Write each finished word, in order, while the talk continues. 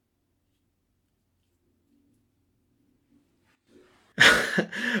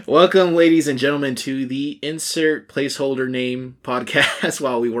Welcome, ladies and gentlemen, to the Insert Placeholder Name podcast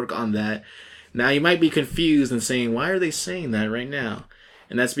while we work on that. Now, you might be confused and saying, why are they saying that right now?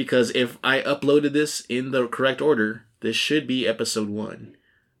 And that's because if I uploaded this in the correct order, this should be episode 1.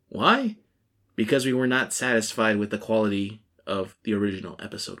 Why? Because we were not satisfied with the quality of the original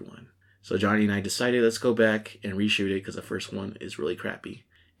episode 1. So Johnny and I decided, let's go back and reshoot it because the first one is really crappy.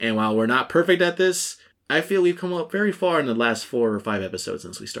 And while we're not perfect at this, I feel we've come up very far in the last 4 or 5 episodes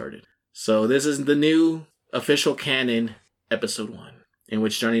since we started. So this is the new official canon, episode 1, in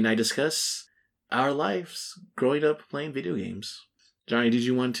which Johnny and I discuss our lives growing up playing video games. Johnny, did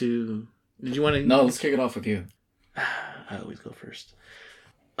you want to? No, let's kick it off with you. I always go first.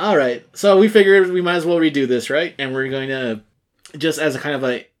 All right, so we figured we might as well redo this, right? And we're going to, just as a kind of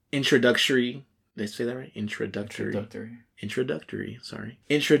a introductory, did I say that right? Introductory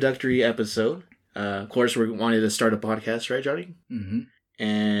episode. Of course, we wanted to start a podcast, right, Johnny? Mm-hmm.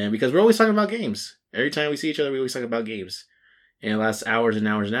 And because we're always talking about games. Every time we see each other, we always talk about games. And it lasts hours and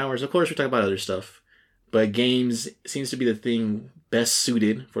hours and hours. Of course, we talk about other stuff. But games seems to be the thing best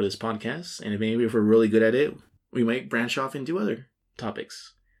suited for this podcast. And maybe if we're really good at it, we might branch off into other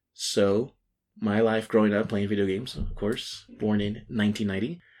topics. So, my life growing up playing video games, of course. Born in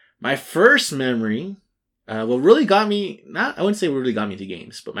 1990. My first memory... what really got me, I wouldn't say what really got me into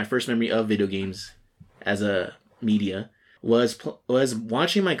games, but my first memory of video games as a media was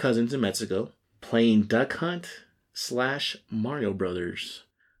watching my cousins in Mexico playing Duck Hunt / Mario Brothers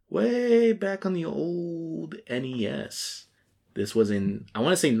way back on the old NES. This was in, I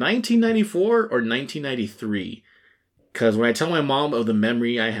want to say 1994 or 1993. Because when I tell my mom of the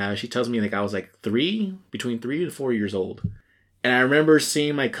memory I have, she tells me like I was like between 3 to 4 years old. And I remember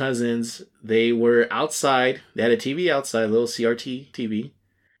seeing my cousins, they were outside, they had a TV outside, a little CRT TV.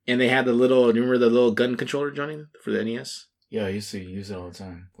 And they had do you remember the little gun controller, Johnny, for the NES? Yeah, I used to use it all the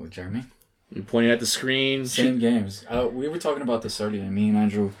time with Jeremy. You're pointing at the screen. Same games. We were talking about this earlier, me and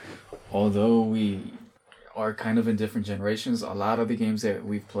Andrew, although we are kind of in different generations, a lot of the games that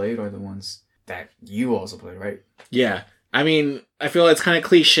we've played are the ones that you also played, right? Yeah. I mean, I feel it's kind of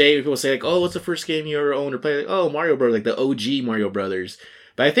cliche. People say, like, oh, what's the first game you ever owned or played? Like, oh, Mario Brothers, like the OG Mario Brothers.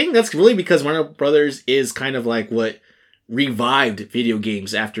 But I think that's really because Mario Brothers is kind of like what revived video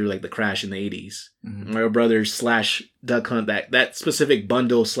games after like the crash in the 80s. Mm-hmm. Mario Brothers / Duck Hunt, that specific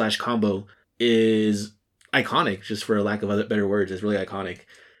bundle / combo is iconic, just for a lack of other better words. It's really iconic.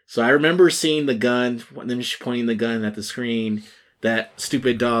 So I remember seeing the gun, them pointing the gun at the screen, that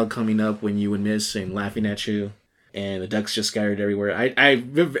stupid dog coming up when you would miss and laughing at you. And the ducks just scattered everywhere. I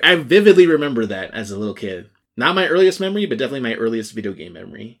vividly remember that as a little kid. Not my earliest memory, but definitely my earliest video game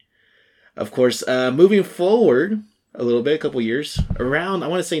memory. Of course, moving forward a little bit, a couple years, around, I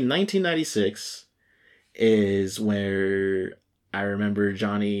want to say 1996, is where I remember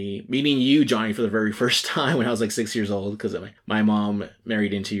meeting you, Johnny, for the very first time when I was like 6 years old, because my mom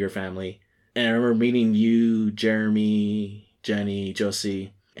married into your family. And I remember meeting you, Jeremy, Jenny,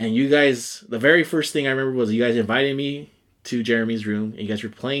 Josie. And you guys, the very first thing I remember was you guys invited me to Jeremy's room, and you guys were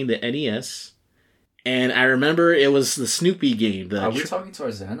playing the NES. And I remember it was the Snoopy game. Are we talking to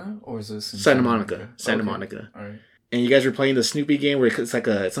Arzana, or is this Santa Monica? Santa Monica. All right. And you guys were playing the Snoopy game where it's like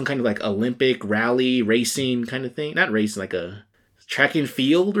some kind of like Olympic rally racing kind of thing. Not racing, like a track and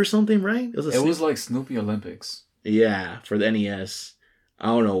field or something, right? It was like Snoopy Olympics. Yeah, for the NES. I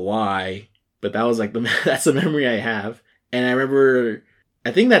don't know why, but that was like that's the memory I have. And I remember,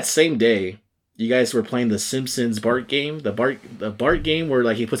 I think that same day, you guys were playing the Simpsons Bart game. The Bart game where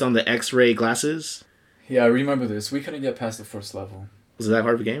like he puts on the X-ray glasses. Yeah, I remember this. We couldn't get past the first level. Was it that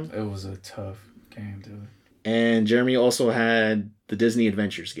hard of a game? It was a tough game, dude. And Jeremy also had the Disney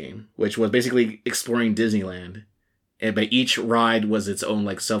Adventures game, which was basically exploring Disneyland. But each ride was its own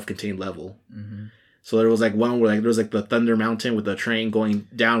like self-contained level. Mm-hmm. So there was like one where like there was like the Thunder Mountain with the train going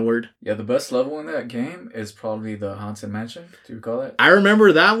downward. Yeah, the best level in that game is probably the Haunted Mansion. Do you recall that? I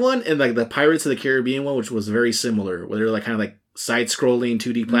remember that one and like the Pirates of the Caribbean one, which was very similar, where they were like kind of like side-scrolling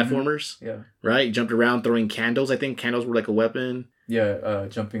 2D platformers. Mm-hmm. Yeah. Right? You jumped around throwing candles. I think candles were like a weapon. Yeah,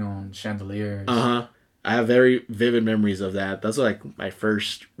 jumping on chandeliers. Uh-huh. I have very vivid memories of that. That's like my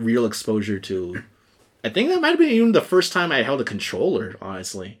first real exposure to... I think that might have been even the first time I held a controller,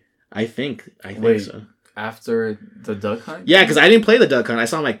 honestly. I think so. After the Duck Hunt? Yeah, because I didn't play the Duck Hunt. I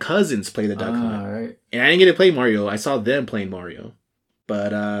saw my cousins play the Duck Hunt. Right. And I didn't get to play Mario. I saw them playing Mario.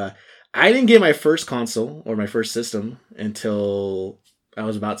 But I didn't get my first console or my first system until I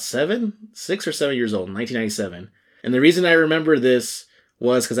was about 6 or 7 years old, in 1997. And the reason I remember this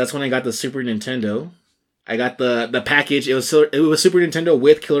was because that's when I got the Super Nintendo. I got the package. It was Super Nintendo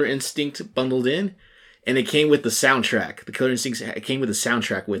with Killer Instinct bundled in. and it came with the soundtrack. The Killer Instinct, it came with the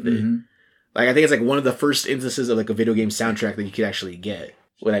soundtrack with it. Mm-hmm. Like, I think it's like one of the first instances of like a video game soundtrack that you could actually get,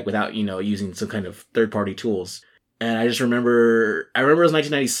 like without, you know, using some kind of third-party tools. And I just remember it was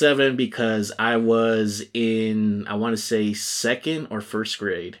 1997 because I was in, I want to say, second or first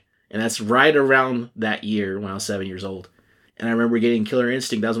grade. And that's right around that year when I was 7 years old. And I remember getting Killer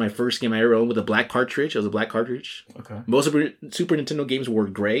Instinct. That was my first game I ever owned with a black cartridge. It was a black cartridge. Okay. Most Super Nintendo games were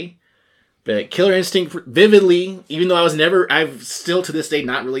gray. But Killer Instinct, vividly, even though I've still to this day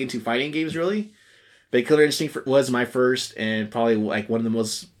not really into fighting games really. But Killer Instinct was my first and probably like one of the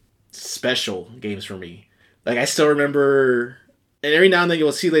most special games for me. Like, I still remember, and every now and then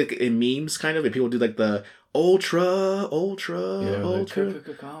you'll see like in memes kind of, and people do like the Ultra.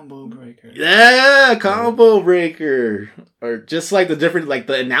 Like combo breaker. Yeah, combo breaker. Or just like the different, like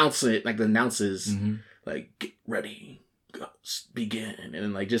the announcement, like the announces, Mm-hmm. like, get ready, go, begin. And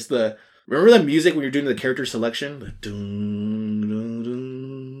then like just remember the music when you're doing the character selection? The dun, dun,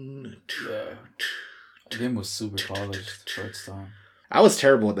 dun, Yeah. The game was super polished for its time. I was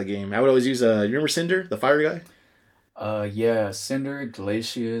terrible at the game. I would always use, you remember Cinder, the fire guy? Yeah, Cinder,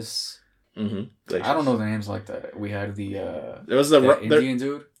 Glacius. Mm-hmm. I don't know the names like that. We had there was the Indian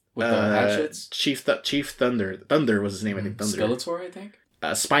dude with the hatchets. Chief Thunder. Thunder was his name, I think. Thunder. Skeletor, I think.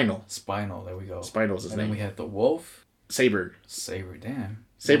 Spinal. Spinal. There we go. Spinal was his and name. Then we had the wolf. Saber. Damn.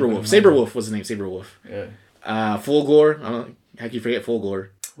 Saberwolf. Saberwolf was his name. Saberwolf. Yeah. Fulgore. How can you forget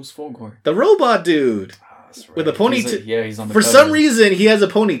Fulgore? Who's Fulgore? The robot dude. That's right. With a ponytail. Yeah, he's on the For cover. some reason, he has a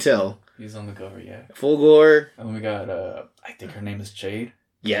ponytail. He's on the cover, yeah. Fulgore. And then we got, I think her name is Jade.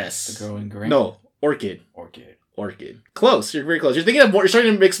 Yes. The girl in green. No. Orchid. Orchid. Close. You're very close. You're thinking of you're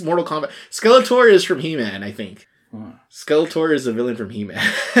starting to mix Mortal Kombat. Skeletor is from He-Man, I think. Huh. Skeletor is a villain from He-Man.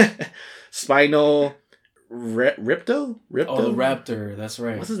 Spinal. Ripto? Oh, the Raptor. That's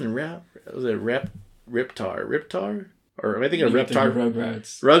right. What's his name? Was it Riptar? Or am I thinking of Reptar?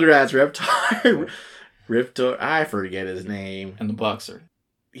 Rugrats. Reptar. Riptor. I forget his name. And the boxer.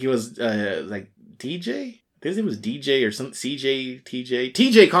 He was like DJ? His name was DJ or some CJ, TJ.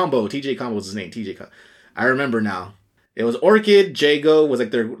 TJ Combo. TJ Combo was his name. I remember now. It was Orchid. Jago was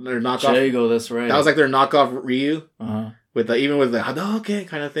like their knockoff. Jago, that's right. That was like their knockoff Ryu. Uh-huh. Even with the Hadouken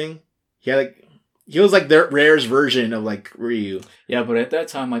kind of thing. He was like their Rare's version of like Ryu. Yeah, but at that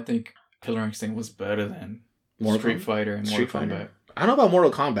time, I think Killer Instinct was better than Street Fighter and Mortal Kombat. I don't know about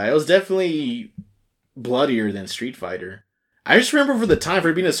Mortal Kombat. It was definitely bloodier than Street Fighter. I just remember for the time, for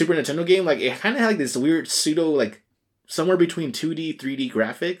it being a Super Nintendo game, like it kind of had like this weird pseudo, like somewhere between 2D, 3D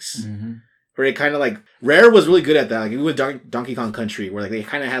graphics. Mm-hmm. Where it kind of like, Rare was really good at that. Like even with Donkey Kong Country, where like they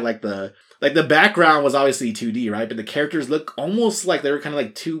kind of had like the background was obviously 2D, right? But the characters look almost like they were kind of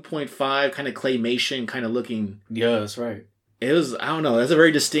like 2.5, kind of claymation kind of looking. Yeah, that's right. It was, I don't know, that's a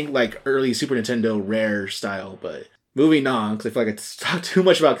very distinct like early Super Nintendo Rare style. But moving on, because I feel like I talked too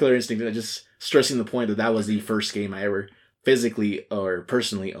much about Killer Instinct and just stressing the point that was the first game I ever physically or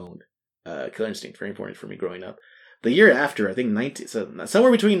personally owned. Killer Instinct, very important for me growing up. The year after, I think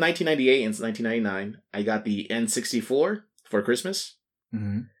somewhere between 1998 and 1999, I got the N64 for Christmas.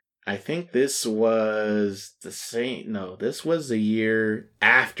 Mm-hmm. I think this was this was the year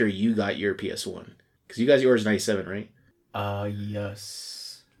after you got your PS1. Because you got yours in 97, right?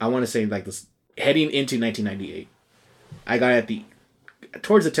 Yes. I want to say like this, heading into 1998. I got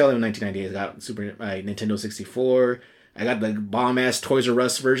towards the tail end of 1998, I got Nintendo 64. I got the bomb-ass Toys R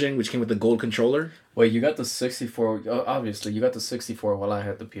Us version, which came with the gold controller. Wait, you got the 64... obviously, you got the 64 while I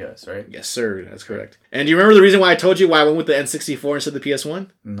had the PS, right? Yes, sir. That's correct. And do you remember the reason why I told you why I went with the N64 instead of the PS1?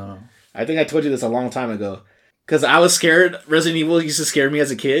 No. I think I told you this a long time ago. Because I was scared. Resident Evil used to scare me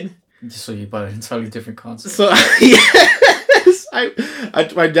as a kid. So you bought an entirely different console? So, yes!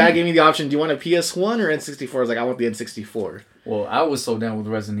 My dad gave me the option, do you want a PS1 or N64? I was like, I want the N64. Well, I was so down with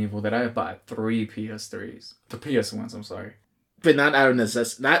Resident Evil that I bought 3 PS3s. The PS1s, I'm sorry. But not out of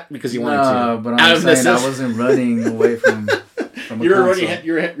necessity. Not because you wanted to. But I'm saying I wasn't running away from you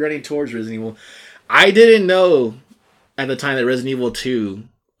were running towards Resident Evil. I didn't know at the time that Resident Evil 2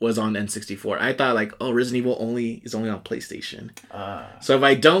 was on N64. I thought like, Resident Evil is only on PlayStation. So if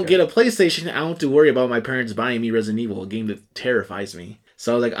I don't get a PlayStation, I don't have to worry about my parents buying me Resident Evil, a game that terrifies me.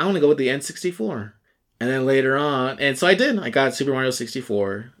 So I was like, I want to go with the N64. And then later on, and so I did. I got Super Mario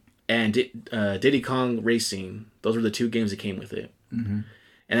 64 and Diddy Kong Racing. Those were the 2 games that came with it. Mm-hmm.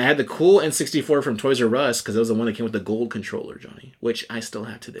 And I had the cool N64 from Toys R Us because it was the one that came with the gold controller, Johnny, which I still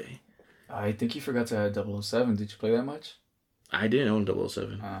have today. I think you forgot to add 007. Did you play that much? I didn't own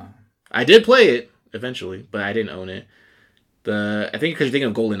 007. I did play it eventually, but I didn't own it. I think because you're thinking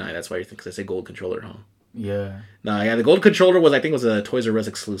of GoldenEye, that's why you think, because I say gold controller, huh? Yeah. No, yeah, the gold controller was a Toys R Us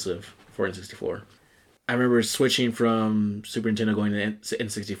exclusive for N64. I remember switching from Super Nintendo going to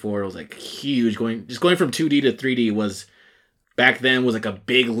N64. It was like huge. Going from 2D to 3D was back then was like a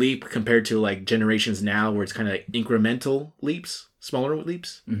big leap compared to like generations now, where it's kind of like incremental leaps, smaller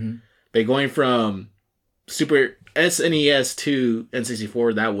leaps. Mm-hmm. But going from Super SNES to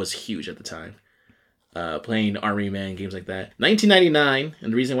N64, that was huge at the time. Playing Army Man, games like that. 1999,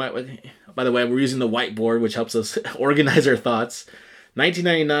 and the reason why, by the way, we're using the whiteboard, which helps us organize our thoughts.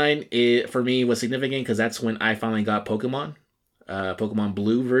 1999, for me, was significant because that's when I finally got Pokemon. Pokemon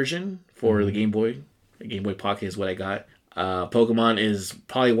Blue version for the Game Boy. The Game Boy Pocket is what I got. Pokemon is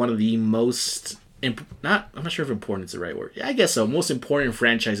probably one of the most, I'm not sure if important is the right word. Yeah, I guess so. Most important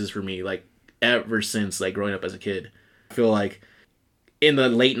franchises for me, like, ever since, like, growing up as a kid. I feel like in the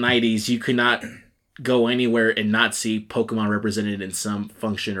late 90s, you could not go anywhere and not see Pokemon represented in some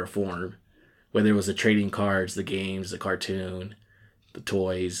function or form. Whether it was the trading cards, the games, the cartoon, the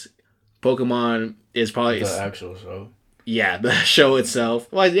toys. Pokemon is probably... The actual show. Yeah, the show itself.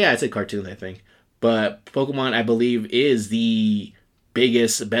 Well, yeah, it's a cartoon, I think. But Pokemon, I believe, is the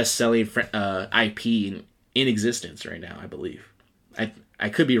biggest, best-selling IP in existence right now, I believe. I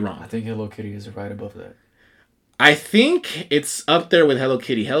could be wrong. I think Hello Kitty is right above that. I think it's up there with Hello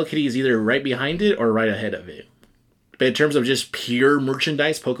Kitty. Hello Kitty is either right behind it or right ahead of it. But in terms of just pure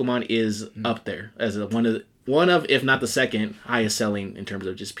merchandise, Pokemon is up there as one of, if not the second, highest selling in terms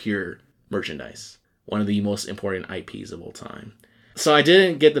of just pure merchandise. One of the most important IPs of all time. So I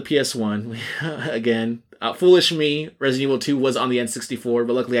didn't get the PS1. Again, foolish me, Resident Evil 2 was on the N64,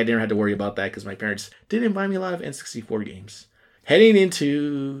 but luckily I didn't have to worry about that because my parents didn't buy me a lot of N64 games. Heading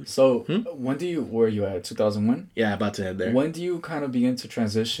into... So, when were you at? 2001? Yeah, about to head there. When do you kind of begin to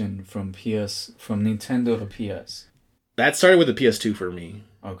transition from Nintendo to PS? That started with the PS2 for me.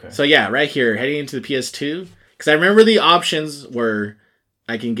 Okay. So yeah, right here, heading into the PS2. Because I remember the options were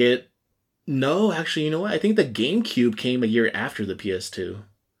I can get... No, actually, you know what? I think the GameCube came a year after the PS2.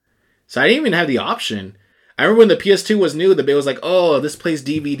 So I didn't even have the option. I remember when the PS2 was new, the bit was like, oh, this plays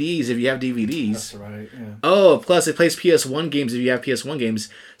DVDs if you have DVDs. That's right, yeah. Oh, plus it plays PS1 games if you have PS1 games.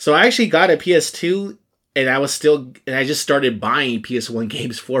 So I actually got a PS2, and I just started buying PS1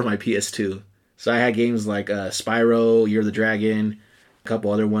 games for my PS2. So I had games like Spyro, Year of the Dragon, a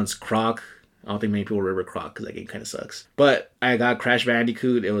couple other ones, Croc. I don't think many people remember Croc because that game kind of sucks. But I got Crash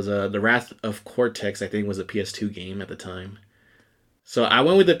Bandicoot. It was The Wrath of Cortex, I think, was a PS2 game at the time. So I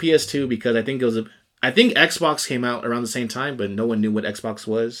went with the PS2 because I think I think Xbox came out around the same time, but no one knew what Xbox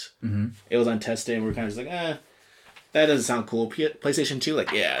was. Mm-hmm. It was untested, and we were kind of just like, that doesn't sound cool. PlayStation 2,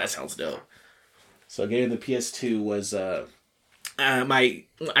 like, yeah, that sounds dope. So getting the PS2 was, I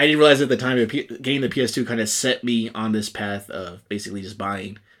didn't realize at the time, getting the PS2 kind of set me on this path of basically just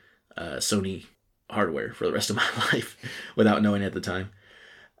buying Sony hardware for the rest of my life without knowing at the time.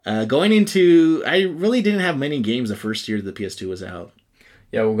 Going into, I really didn't have many games the first year the PS2 was out.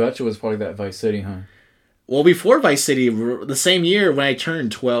 Yeah, what got you was probably that Vice City, huh? Well, before Vice City, the same year when I turned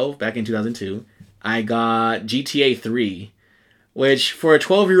 12, back in 2002, I got GTA 3, which for a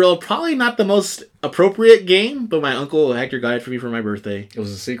 12-year-old, probably not the most appropriate game, but my uncle Hector got it for me for my birthday. It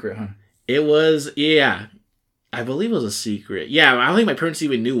was a secret, huh? It was, yeah. I believe it was a secret. Yeah, I don't think my parents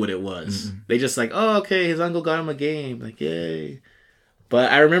even knew what it was. Mm-mm. They just like, oh, okay, his uncle got him a game. Like, yay. But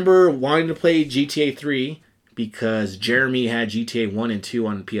I remember wanting to play GTA 3 because Jeremy had GTA 1 and 2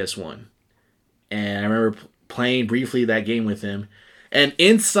 on PS1. And I remember playing briefly that game with him. And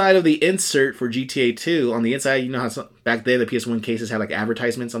inside of the insert for GTA 2, on the inside, you know how back then the PS1 cases had like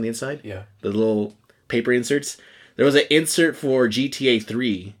advertisements on the inside? Yeah. The little paper inserts. There was an insert for GTA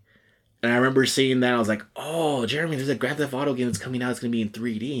 3. And I remember seeing that. I was like, oh, Jeremy, there's a Grand Theft Auto game that's coming out. It's going to be in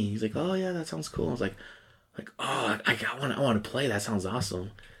 3D. He's like, oh, yeah, that sounds cool. I was like, oh, I want to play. That sounds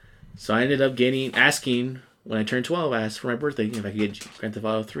awesome. So I ended up asking, when I turned 12, I asked for my birthday if I could get Grand Theft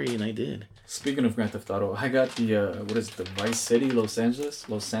Auto 3, and I did. Speaking of Grand Theft Auto, I got the, the Vice City, Los Santos?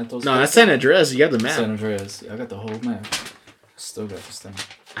 No, that's San Andreas. You have the map. San Andreas. I got the whole map. Still got this thing.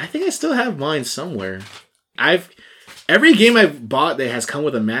 I think I still have mine somewhere. Every game I've bought that has come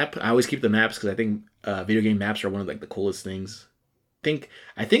with a map, I always keep the maps because I think video game maps are one of like the coolest things.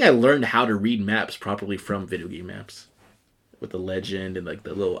 I think I learned how to read maps properly from video game maps. With the legend and like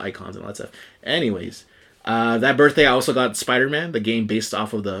the little icons and all that stuff. Anyways, that birthday I also got Spider-Man, the game based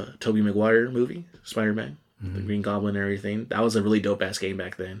off of the Tobey Maguire movie, Spider-Man, the Green Goblin and everything. That was a really dope-ass game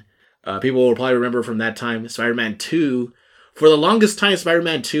back then. People will probably remember from that time, Spider-Man 2. For the longest time,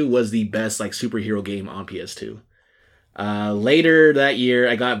 Spider-Man 2 was the best like superhero game on PS2. Later that year,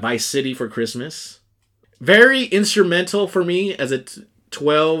 I got Vice City for Christmas. Very instrumental for me as a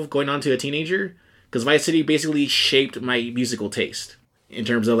 12 going on to a teenager, because Vice City basically shaped my musical taste. in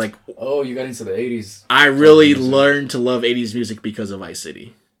terms of like. Oh, you got into the 80s. I really learned to love 80s music because of Vice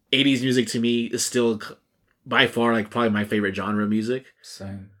City. 80s music to me is still by far like probably my favorite genre of music.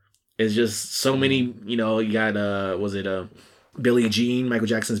 Same. It's just so many, you know, you got Billie Jean, Michael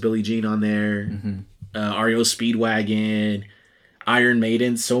Jackson's Billie Jean on there, REO Speedwagon, Iron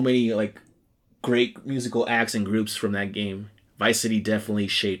Maiden, so many like great musical acts and groups from that game. Vice City definitely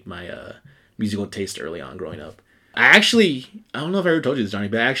shaped my musical taste early on growing up. I don't know if I ever told you this, Johnny,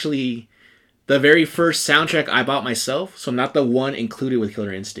 but actually the very first soundtrack I bought myself, so not the one included with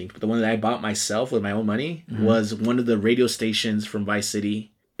Killer Instinct, but the one that I bought myself with my own money, was one of the radio stations from Vice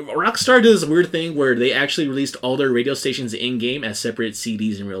City. Rockstar does this weird thing where they actually released all their radio stations in-game as separate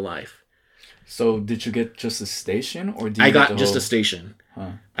CDs in real life. So did you get just a station, or did you I got just a station.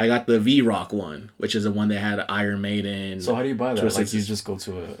 Huh. I got the V-Rock one, which is the one that had Iron Maiden. So how do you buy that? Like you just go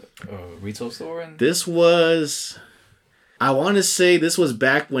to a retail store and... This was... I want to say this was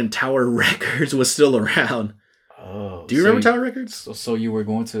back when Tower Records was still around. Oh. Do you remember Tower Records? So you were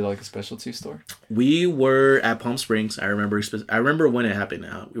going to like a specialty store? We were at Palm Springs. I remember when it happened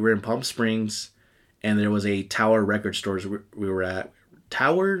now. We were in Palm Springs, and there was a Tower Records store we were at.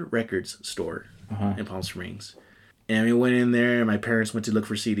 Tower Records store in Palm Springs. And we went in there, and my parents went to look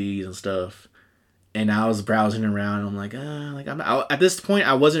for CDs and stuff. And I was browsing around. And I'm at this point,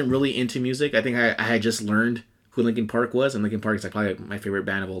 I wasn't really into music. I think I had just learned who Linkin Park was, and Linkin Park is like probably my favorite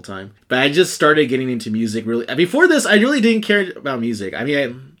band of all time. But I just started getting into music really. Before this, I really didn't care about music. I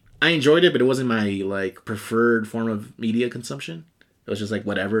mean, I enjoyed it, but it wasn't my like preferred form of media consumption. It was just like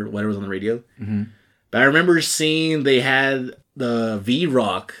whatever was on the radio. Mm-hmm. But I remember seeing they had the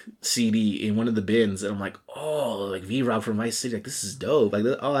V-Rock CD in one of the bins, and I'm like, oh, like V-Rock from Vice City, like this is dope. Like,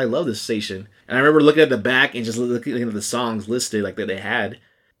 oh, I love this station. And I remember looking at the back and just looking at the songs listed like that they had.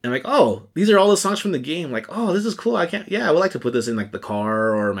 And I'm like, oh, these are all the songs from the game. Like, oh, this is cool. I would like to put this in like the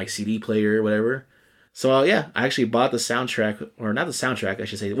car or my CD player or whatever. So I actually bought the soundtrack, or not the soundtrack, I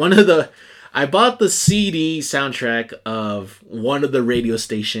should say. I bought the CD soundtrack of one of the radio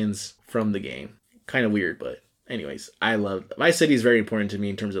stations from the game. Kind of weird, but anyways, Vice City is very important to me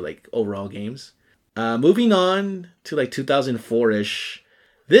in terms of like overall games. Moving on to like 2004-ish.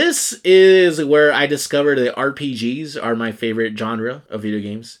 This is where I discovered that RPGs are my favorite genre of video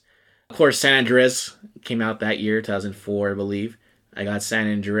games. Of course, San Andreas came out that year, 2004, I believe. I got San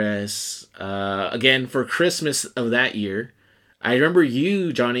Andreas again for Christmas of that year. I remember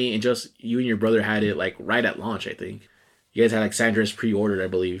you, Johnny, and just you and your brother had it like right at launch, I think. You guys had like San Andreas pre-ordered, I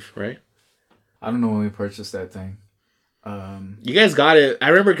believe, right? I don't know when we purchased that thing. You guys got it. I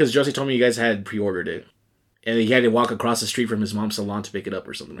remember because Josie told me you guys had pre-ordered it. And he had to walk across the street from his mom's salon to pick it up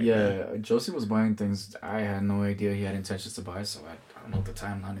or something like that. Yeah, Josie was buying things I had no idea he had intentions to buy, so I don't know what the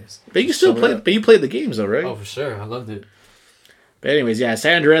timeline is. But you still played. But you played the games though, right? Oh, for sure. I loved it. But anyways, yeah,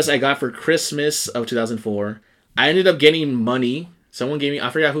 San Andreas I got for Christmas of 2004. I ended up getting money. Someone gave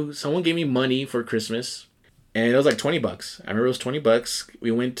me money for Christmas. And it was like $20. I remember it was $20. We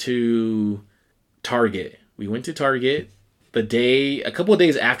went to Target. A couple of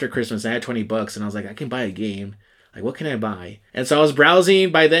days after Christmas, I had $20 and I was like, I can buy a game. Like, what can I buy? And so I was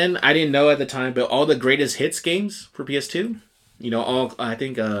browsing. By then, I didn't know at the time, but all the greatest hits games for PS2. You know,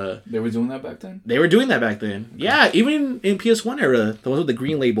 they were doing that back then? They were doing that back then. Okay. Yeah, even in PS1 era, the ones with the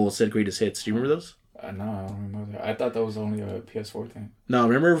green label said greatest hits. Do you remember those? No, I don't remember that. I thought that was only a PS4 thing. No,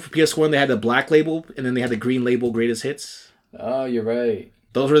 remember for PS1, they had the black label and then they had the green label greatest hits? Oh, you're right.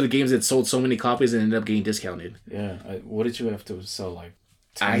 Those were the games that sold so many copies and ended up getting discounted. Yeah. What did you have to sell, like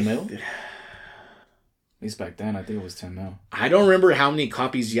 10 mil? At least back then, I think it was 10 mil. I don't remember how many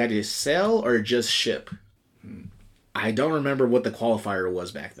copies you had to sell or just ship. I don't remember what the qualifier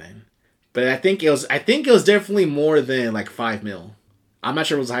was back then. But I think it was definitely more than like 5 mil. I'm not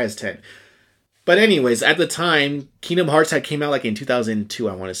sure it was as high as 10. But anyways, at the time, Kingdom Hearts had came out like in 2002,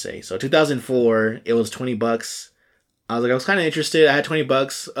 I want to say. So 2004, it was $20. I was kind of interested. I had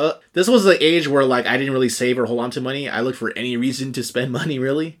 $20. This was the age where like I didn't really save or hold on to money. I looked for any reason to spend money,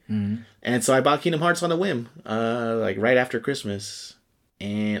 really. Mm-hmm. And so I bought Kingdom Hearts on a whim, like right after Christmas.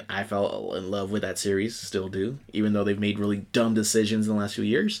 And I fell in love with that series. Still do. Even though they've made really dumb decisions in the last few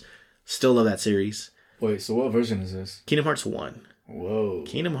years. Still love that series. Wait, so what version is this? Kingdom Hearts 1. Whoa.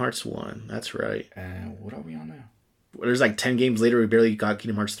 Kingdom Hearts 1. That's right. And what are we on now? There's like 10 games later. We barely got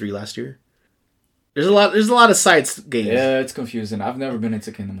Kingdom Hearts 3 last year. There's a lot of sides games. Yeah, it's confusing. I've never been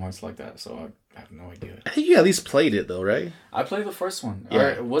into Kingdom Hearts like that, so I have no idea. I think you at least played it though, right? I played the first one.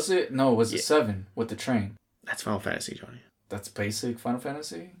 Yeah. Or was it 7 with the train? That's Final Fantasy, Johnny. That's basic Final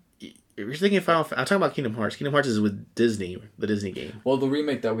Fantasy? If you're thinking I'm talking about Kingdom Hearts. Kingdom Hearts is with Disney, the Disney game. Well, the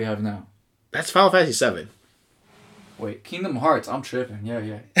remake that we have now. That's Final Fantasy 7. Wait, Kingdom Hearts. I'm tripping.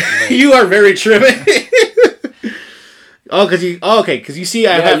 Yeah. You are very tripping. Because you see, you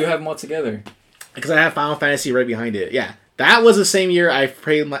have them all together. Because I have Final Fantasy right behind it. Yeah, that was the same year I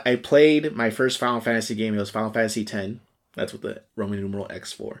played my first Final Fantasy game. It was Final Fantasy X. That's what the Roman numeral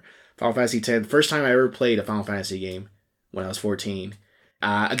X for. Final Fantasy X. First time I ever played a Final Fantasy game when I was 14.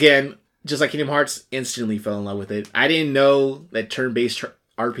 Again, just like Kingdom Hearts, instantly fell in love with it. I didn't know that turn-based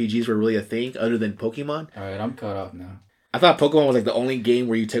RPGs were really a thing other than Pokemon. All right, I'm caught up now. I thought Pokemon was like the only game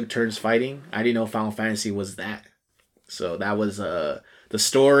where you took turns fighting. I didn't know Final Fantasy was that. So that was the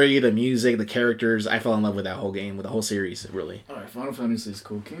story, the music, the characters. I fell in love with that whole game, with the whole series, really. All right, Final Fantasy is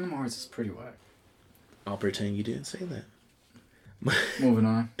cool. Kingdom Hearts is pretty whack. I'll pretend you didn't say that. Moving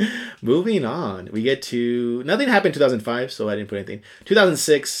on. Moving on. We get to... Nothing happened in 2005, so I didn't put anything.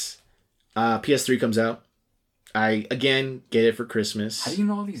 2006, PS3 comes out. I, again, get it for Christmas. How do you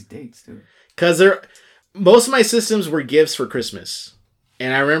know all these dates, dude? Because most of my systems were gifts for Christmas.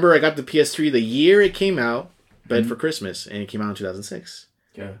 And I remember I got the PS3 the year it came out, but for Christmas, and it came out in 2006.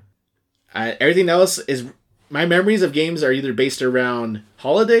 Yeah. Everything else is... My memories of games are either based around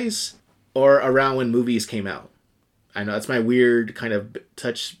holidays or around when movies came out. I know, that's my weird kind of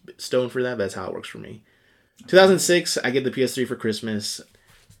touchstone for that, but that's how it works for me. 2006, I get the PS3 for Christmas.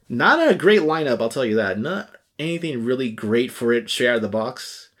 Not a great lineup, I'll tell you that. Not anything really great for it straight out of the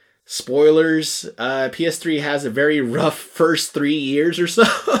box. Spoilers, PS3 has a very rough first 3 years or so.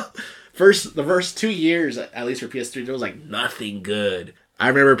 The first 2 years, at least for PS3, there was like nothing good. I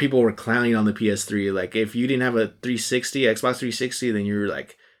remember people were clowning on the PS3. Like, if you didn't have a 360, Xbox 360, then you were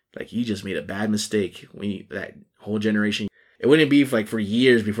like you just made a bad mistake. That whole generation. It wouldn't be for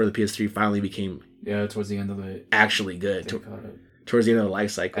years before the PS3 finally became towards the end of it actually good. Towards the end of the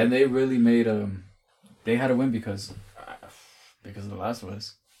life cycle. And they really made they had to win because of The Last of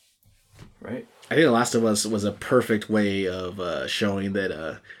Us, right? I think The Last of Us was a perfect way of showing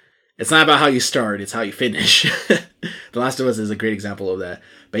that it's not about how you start, it's how you finish. The Last of Us is a great example of that.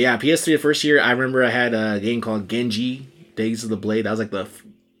 But yeah, PS3 the first year, I remember I had a game called Genji Days of the Blade.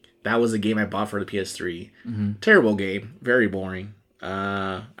 That was the game I bought for the PS3. Mm-hmm. Terrible game. Very boring.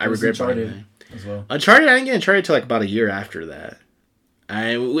 I regret buying it as well. Uncharted, I didn't get Uncharted until about a year after that.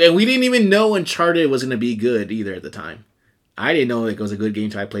 And we didn't even know Uncharted was going to be good either at the time. I didn't know it was a good game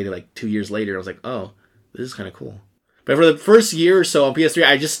until I played it 2 years later. I was like, oh, this is kind of cool. But for the first year or so on PS3,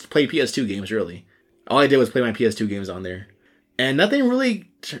 I just played PS2 games, really. All I did was play my PS2 games on there. And there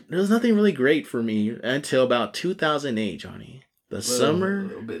was nothing really great for me until about 2008, Johnny. Summer? A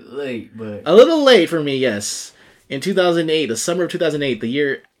little bit late, but... A little late for me, yes. In 2008, the summer of 2008, the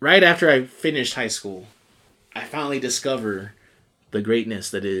year right after I finished high school, I finally discovered the greatness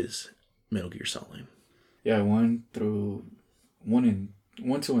that is Metal Gear Solid. Yeah, 1, 2, and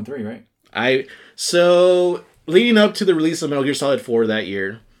 3, right? So, leading up to the release of Metal Gear Solid 4 that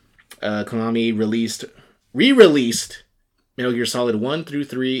year, Konami re-released Metal Gear Solid 1 through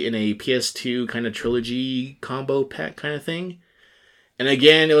 3 in a PS2 kind of trilogy combo pack kind of thing. And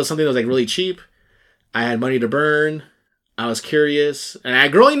again, it was something that was really cheap. I had money to burn. I was curious.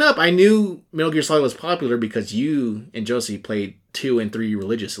 And growing up, I knew Metal Gear Solid was popular because you and Josie played 2 and 3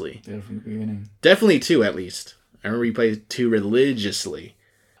 religiously. Yeah, from the beginning. Definitely 2 at least. I remember you played 2 religiously.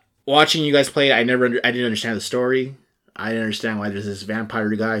 Watching you guys play it, I didn't understand the story. I didn't understand why there's this vampire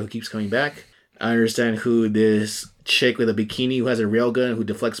guy who keeps coming back. I understand who this chick with a bikini who has a railgun who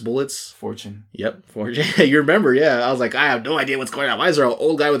deflects bullets. Fortune. Yep, Fortune. You remember, yeah. I was like, I have no idea what's going on. Why is there an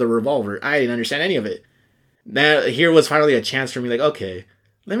old guy with a revolver? I didn't understand any of it. Now, here was finally a chance for me, okay,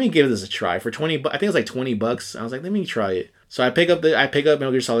 let me give this a try. For 20 bucks, I think it was $20. I was like, let me try it. So I pick up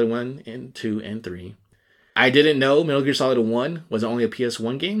Metal Gear Solid 1 and 2 and 3. I didn't know Metal Gear Solid 1 was only a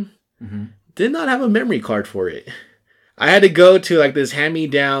PS1 game. Mm-hmm. Did not have a memory card for it. I had to go to this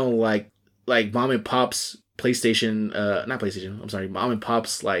hand-me-down mom and pop's mom and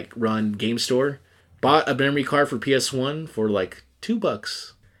pop's run game store. Bought a memory card for PS1 for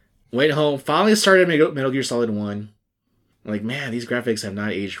 $2. Went home, finally started Metal Gear Solid 1. I'm like, man, these graphics have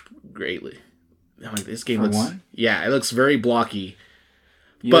not aged greatly. I'm like, this game for looks... one? Yeah, it looks very blocky.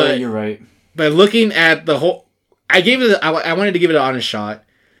 Yeah, but you're right. But looking at the whole... I wanted to give it an honest shot.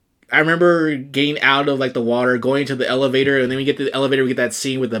 I remember getting out of the water, going to the elevator, and then we get to the elevator, we get that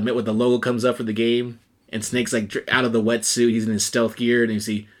scene with the logo comes up for the game, and Snake's out of the wetsuit, he's in his stealth gear, and you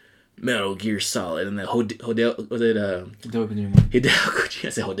see Metal Gear Solid, and then Hideo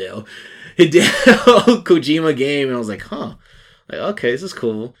Kojima game, and I was like, huh, okay, this is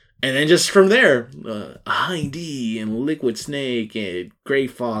cool. And then just from there, Heidi and Liquid Snake and Gray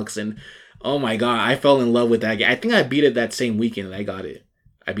Fox, and oh my god, I fell in love with that game. I think I beat it that same weekend that I got it.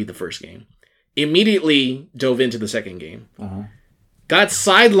 I beat the first game. Immediately dove into the second game. Uh-huh. Got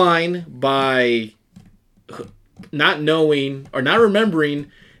sidelined by not knowing or not remembering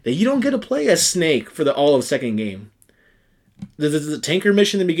that you don't get to play as Snake for all of the second game. There's the tanker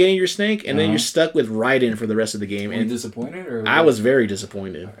mission in the beginning, you're Snake, and then you're stuck with Raiden for the rest of the game. Were you and disappointed? Or I was very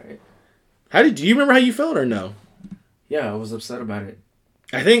disappointed. All right. Do you remember how you felt or no? Yeah, I was upset about it.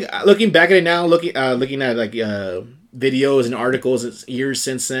 I think looking back at it now, looking at like videos and articles years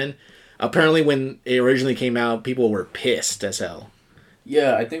since then, apparently when it originally came out, people were pissed as hell.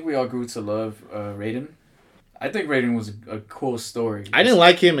 Yeah, I think we all grew to love Raiden. I think Raiden was a cool story. I didn't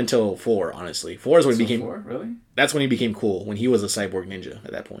like him until 4, honestly. 4 is when he became... 4? Really? That's when he became cool, when he was a cyborg ninja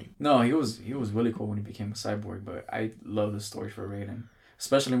at that point. No, he was really cool when he became a cyborg, but I love the story for Raiden.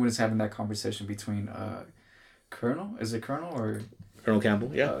 Especially when it's having that conversation between Colonel? Is it Colonel or... Colonel Campbell,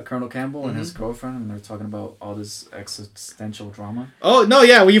 yeah. Colonel Campbell and his girlfriend, and they're talking about all this existential drama. Oh, no,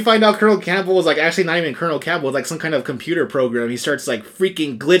 yeah, when you find out Colonel Campbell was like actually not even Colonel Campbell, it's like some kind of computer program, he starts like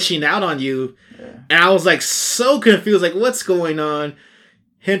freaking glitching out on you. Yeah. And I was like so confused, like what's going on?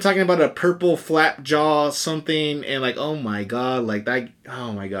 Him talking about a purple flap jaw something, and like, oh my god, like that,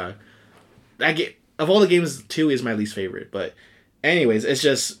 oh my god. Of all the games, 2 is my least favorite, but anyways, it's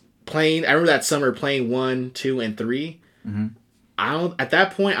just playing, I remember that summer playing 1, 2, and 3. Mm-hmm. At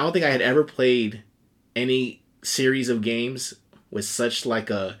that point, I don't think I had ever played any series of games with such like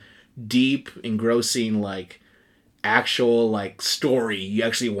a deep, engrossing, like actual like story you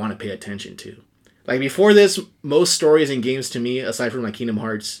actually want to pay attention to. Like before this, most stories in games to me, aside from like Kingdom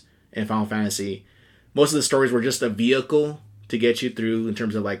Hearts and Final Fantasy, most of the stories were just a vehicle to get you through in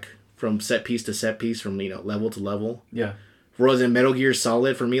terms of like from set piece to set piece, from level to level. Yeah. Whereas in Metal Gear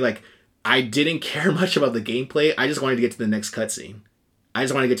Solid, for me, like I didn't care much about the gameplay. I just wanted to get to the next cutscene. I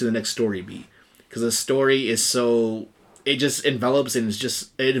just wanted to get to the next story beat. Because the story is so... It just envelops and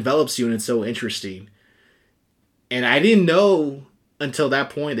it envelops you and it's so interesting. And I didn't know until that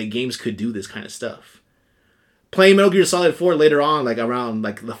point that games could do this kind of stuff. Playing Metal Gear Solid 4 later on, like around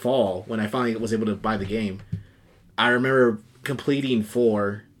like the fall, when I finally was able to buy the game, I remember completing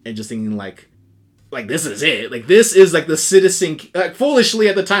 4 and just thinking like this is it. Like this is like the Citizen... Like, foolishly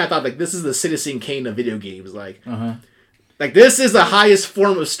at the time I thought like this is the Citizen Kane of video games. Like, like this is the highest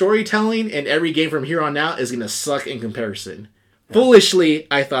form of storytelling, and every game from here on out is going to suck in comparison. Yeah. Foolishly,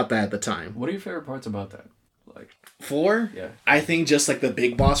 I thought that at the time. What are your favorite parts about that? Like 4? Yeah. I think just like the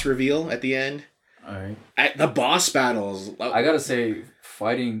big boss reveal at the end. Alright. The boss battles. I gotta say,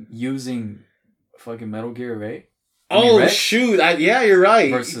 using fucking Metal Gear, right? Shoot. Yeah, you're right.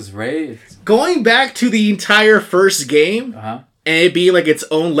 Versus Ray. Going back to the entire first game, and it being like its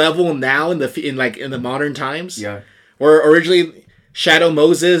own level now in the modern times. Yeah. Where originally Shadow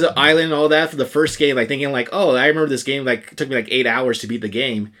Moses Island and all that for the first game, like thinking like, oh, I remember this game like took me like 8 hours to beat the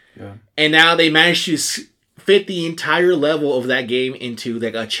game. Yeah. And now they managed to fit the entire level of that game into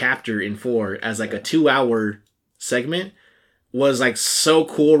like a chapter in 4 as like a 2-hour segment. Was like so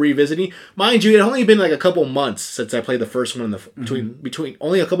cool revisiting. Mind you, it had only been like a couple months since I played the first one. Between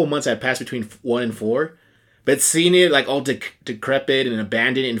only a couple months had passed between 1 and 4, but seeing it like all decrepit and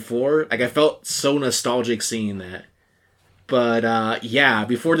abandoned in 4, like I felt so nostalgic seeing that. But yeah,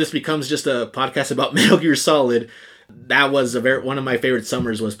 before this becomes just a podcast about Metal Gear Solid, that was one of my favorite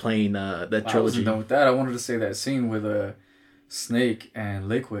summers was playing the trilogy. I wasn't done with that. I wanted to say that scene with Snake and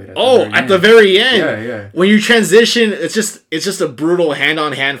Liquid. At the very end. Yeah. When you transition, it's just a brutal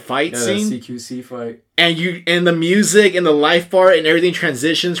hand-on-hand fight scene. The CQC fight. And the music and the life bar and everything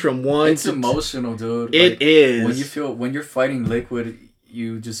transitions from one. It's emotional, dude. It is. When you're fighting Liquid,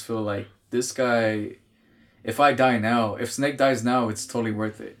 you just feel like this guy. If I die now, if Snake dies now, it's totally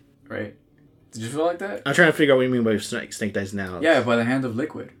worth it, right? Did you feel like that? I'm trying to figure out what you mean by Snake dies now. Yeah, by the hand of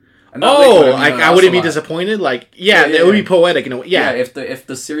Liquid. I wouldn't be disappointed. Like, it would be poetic. Yeah, if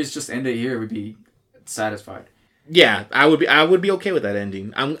the series just ended here, we'd be satisfied. Yeah, I would be okay with that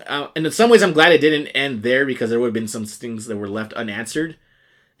ending. And in some ways, I'm glad it didn't end there because there would have been some things that were left unanswered.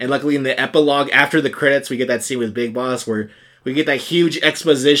 And luckily, in the epilogue after the credits, we get that scene with Big Boss where we get that huge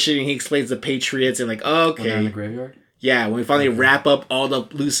exposition and he explains the Patriots and like, okay, in the graveyard. Yeah, when we finally wrap up all the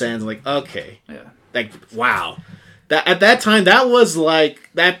loose ends, like, okay, yeah, like wow. That at that time, that was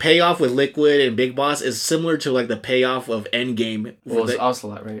like that payoff with Liquid and Big Boss is similar to like the payoff of Endgame. Well, it's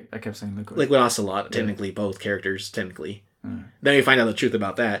Ocelot, right? I kept saying Liquid. Liquid Ocelot, technically, both characters, technically. Then we find out the truth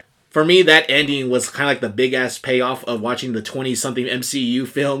about that. For me, that ending was kind of like the big ass payoff of watching the 20-something MCU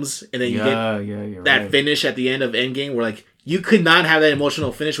films, and then you get that finish at the end of Endgame, where like you could not have that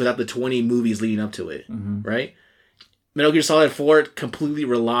emotional finish without the 20 movies leading up to it, right? Metal Gear Solid 4 completely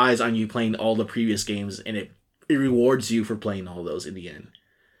relies on you playing all the previous games, and it rewards you for playing all those in the end.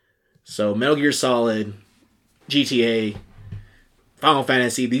 So Metal Gear Solid, GTA, Final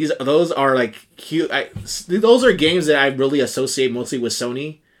Fantasy. Those are like cute. Those are games that I really associate mostly with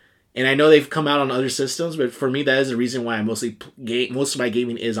Sony. And I know they've come out on other systems, but for me, that is the reason why I most of my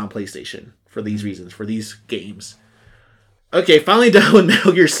gaming is on PlayStation. For these reasons, for these games. Okay, finally done with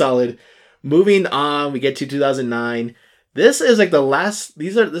Metal Gear Solid. Moving on, we get to 2009. This is like the last.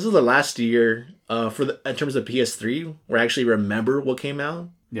 This is the last year in terms of PS3 where I actually remember what came out.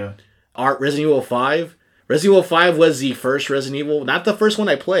 Yeah. Resident Evil 5. Resident Evil 5 was the first Resident Evil, not the first one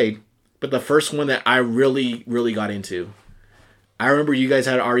I played, but the first one that I really, really got into. I remember you guys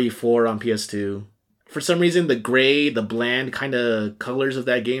had RE4 on PS2. For some reason, the gray, the bland kind of colors of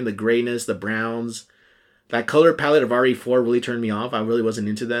that game, the grayness, the browns, that color palette of RE4 really turned me off. I really wasn't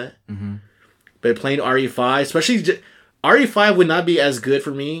into that. Mm-hmm. But playing RE5, especially RE5 would not be as good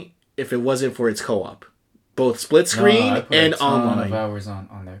for me if it wasn't for its co-op. Both split screen and online. Of hours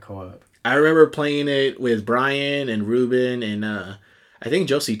on their co-op. I remember playing it with Brian and Ruben and I think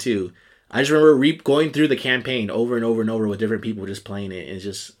Josie too. I just remember going through the campaign over and over and over with different people just playing it. It's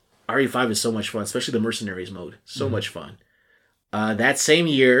just RE5 is so much fun, especially the Mercenaries mode. So much fun. That same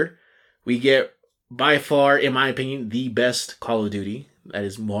year, we get by far, in my opinion, the best Call of Duty. That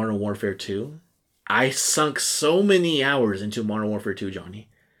is Modern Warfare 2. I sunk so many hours into Modern Warfare 2, Johnny.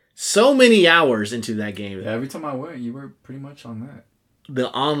 So many hours into that game. Yeah, every time I went, you were pretty much on that. The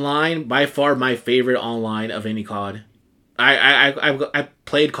online, by far my favorite online of any COD. I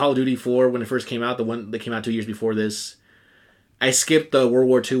played Call of Duty 4 when it first came out, the one that came out 2 years before this. I skipped the World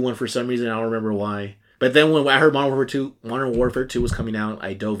War II one for some reason. I don't remember why. But then when I heard Modern Warfare 2 was coming out,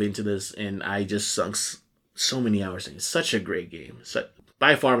 I dove into this and I just sunk so many hours in it. Such a great game.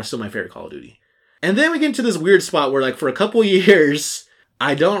 By far, still my favorite Call of Duty. And then we get into this weird spot where, like, for a couple years,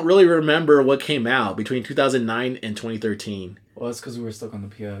 I don't really remember what came out between 2009 and 2013. Well, it's because we were stuck on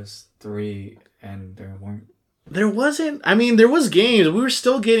the PS3 and there weren't. There wasn't. I mean, there was games. We were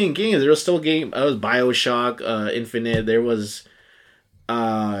still getting games. There was still game. It was BioShock Infinite. There was,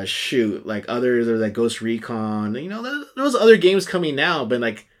 like others. There was like Ghost Recon. You know, there was other games coming out, but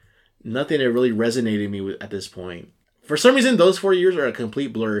like nothing that really resonated me with at this point. For some reason, those 4 years are a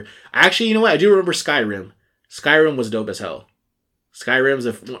complete blur. Actually, you know what? I do remember Skyrim. Skyrim was dope as hell. Skyrim's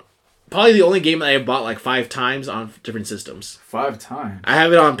probably the only game that I bought like 5 times on different systems. 5 times? I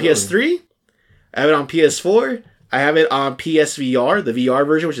have it on PS3. I have it on PS4. I have it on PSVR, the VR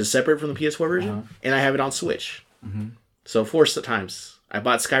version, which is separate from the PS4 version. And I have it on Switch. Mm-hmm. So 4 times. I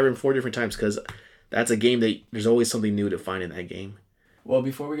bought Skyrim 4 different times because that's a game that there's always something new to find in that game. Well,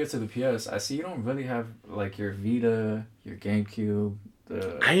 before we get to the PS, I see you don't really have like your Vita, your GameCube.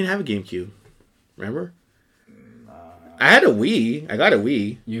 I didn't have a GameCube. Remember? I had a Wii. I got a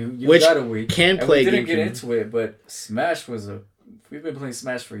Wii. You got a Wii. Can play. We didn't get into it, but Smash was we've been playing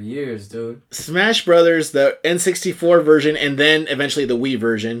Smash for years, dude. Smash Brothers, the N64 version, and then eventually the Wii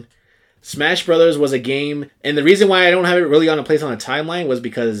version. Smash Brothers was a game, and the reason why I don't have it really on a place on a timeline was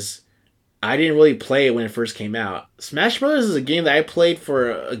because I didn't really play it when it first came out. Smash Brothers is a game that I played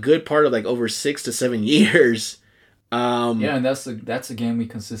for a good part of like over 6 to 7 years. Yeah, and that's a game we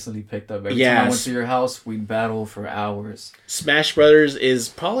consistently picked up. Every time I went to your house, we'd battle for hours. Smash Brothers is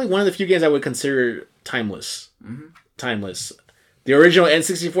probably one of the few games I would consider timeless. Mm-hmm. Timeless. The original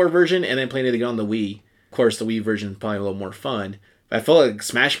N64 version, and then playing it again on the Wii. Of course, the Wii version is probably a little more fun. But I felt like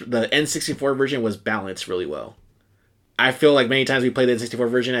the N64 version was balanced really well. I feel like many times we played the N64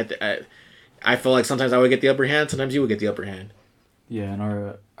 version, I feel like sometimes I would get the upper hand, sometimes you would get the upper hand. Yeah, and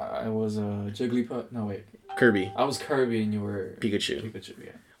I was Jigglypuff. No, wait. Kirby. I was Kirby and you were Pikachu.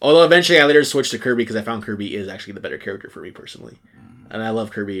 Yeah. Although eventually I later switched to Kirby because I found Kirby is actually the better character for me personally. And I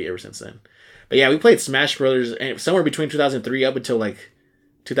love Kirby ever since then. But yeah, we played Smash Brothers somewhere between 2003 up until like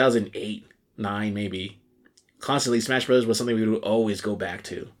 2008, 9 maybe. Constantly, Smash Brothers was something we would always go back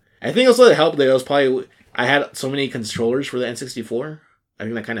to. I think also it helped that it was probably I had so many controllers for the N64. I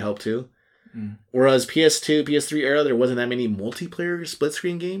think that kind of helped too. Whereas PS2, PS3 era, there wasn't that many multiplayer split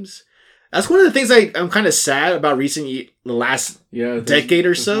screen games. That's one of the things I'm kind of sad about the last decade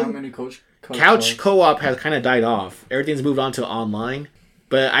or so. Not many couch co-op has kind of died off. Everything's moved on to online.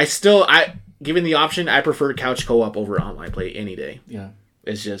 But given the option, I prefer couch co-op over online play any day. Yeah.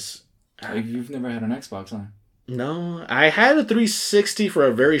 It's just... You've never had an Xbox, huh? No. I had a 360 for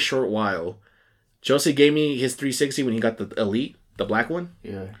a very short while. Josie gave me his 360 when he got the Elite, the black one.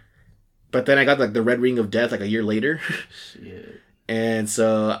 Yeah. But then I got like the Red Ring of Death like a year later. Shit. And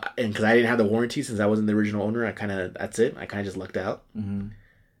because I didn't have the warranty since I wasn't the original owner, that's it. I kind of just lucked out. Mm-hmm.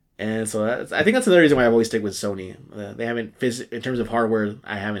 And so I think that's another reason why I've always stick with Sony. They haven't, in terms of hardware,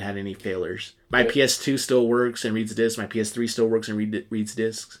 I haven't had any failures. My PS2 still works and reads discs. My PS3 still works and reads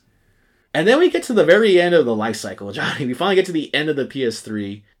discs. And then we get to the very end of the life cycle, Johnny. We finally get to the end of the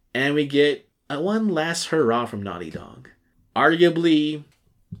PS3, and we get a one last hurrah from Naughty Dog. Arguably,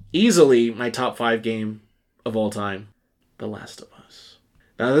 easily my top 5 game of all time, The Last of Us.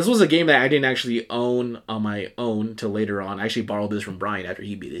 Now, this was a game that I didn't actually own on my own till later on. I actually borrowed this from Brian after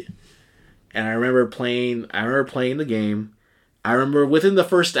he beat it. And I remember playing the game. I remember within the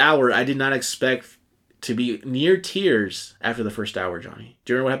first hour, I did not expect to be near tears after the first hour, Johnny.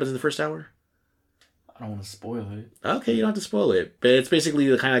 Do you remember what happens in the first hour? I don't want to spoil it. Okay, you don't have to spoil it. But it's basically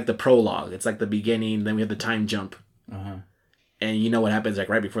kind of like the prologue. It's like the beginning, then we have the time jump. Uh-huh. And you know what happens like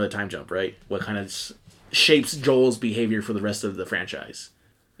right before the time jump, right? What kind of shapes Joel's behavior for the rest of the franchise.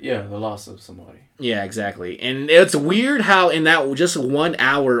 Yeah, the loss of somebody. Yeah, exactly. And it's weird how in that just 1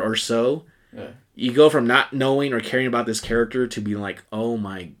 hour or so, you go from not knowing or caring about this character to being like, oh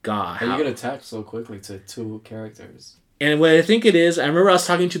my god. How you get attached so quickly to 2 characters? And what I think it is, I remember I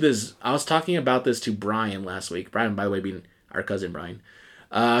was talking about this to Brian last week. Brian, by the way, being our cousin Brian.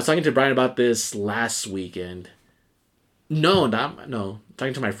 I was talking to Brian about this last weekend. No,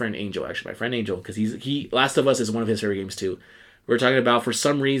 talking to my friend Angel, actually. My friend Angel, because he Last of Us is one of his favorite games too. We're talking about, for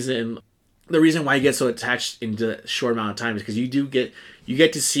some reason, the reason why you get so attached in a short amount of time is because you get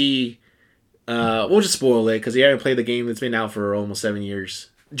to see, we'll just spoil it, because you haven't played the game that's been out for almost 7 years.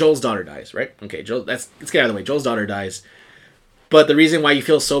 Joel's daughter dies, right? Okay, let's get out of the way. Joel's daughter dies. But the reason why you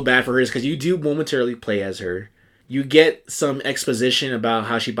feel so bad for her is because you do momentarily play as her. You get some exposition about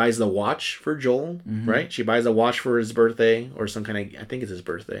how she buys the watch for Joel, right? She buys a watch for his birthday, or some kind of, I think it's his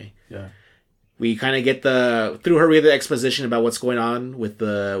birthday. Yeah. We kind of get through her we get the exposition about what's going on with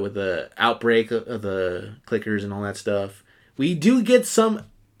the outbreak of the clickers and all that stuff. We do get some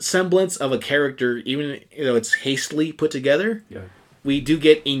semblance of a character, even though it's hastily put together. Yeah. We do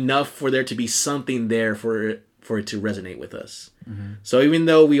get enough for there to be something there for it to resonate with us. Mm-hmm. So even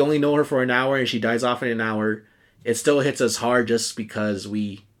though we only know her for an hour and she dies off in an hour, it still hits us hard just because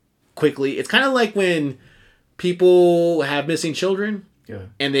we quickly... It's kind of like when people have missing children,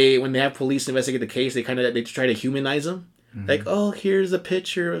 and when they have police investigate the case, they try to humanize them. Mm-hmm. Like, oh, here's a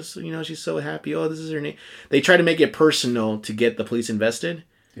picture of, she's so happy. Oh, this is her name. They try to make it personal to get the police invested.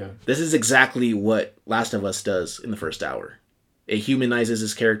 Yeah. This is exactly what Last of Us does in the first hour. It humanizes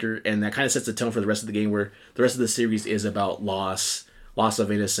his character, and that kind of sets the tone for the rest of the game, where the rest of the series is about loss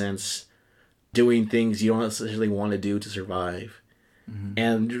of innocence, doing things you don't necessarily want to do to survive. Mm-hmm.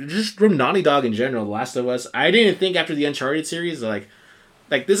 And just from Naughty Dog in general, The Last of Us, I didn't think after the Uncharted series, like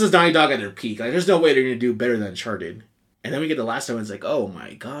this is Naughty Dog at their peak. Like, there's no way they're going to do better than Uncharted. And then we get The Last of Us, like, oh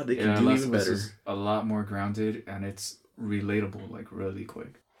my god, they can do Last even better. Is a lot more grounded, and it's relatable, like, really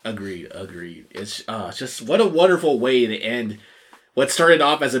quick. Agreed. It's just, what a wonderful way to end what started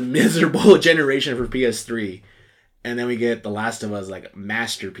off as a miserable generation for PS3. And then we get The Last of Us, like,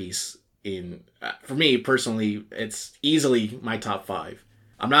 masterpiece in... for me, personally, it's easily my top 5.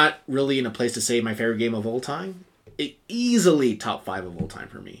 I'm not really in a place to say my favorite game of all time. It easily top 5 of all time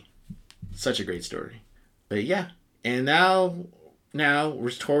for me. Such a great story. But yeah. And now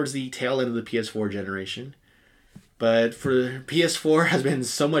we're towards the tail end of the PS4 generation. But for PS4 has been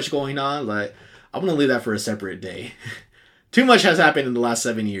so much going on, like, I'm going to leave that for a separate day. Too much has happened in the last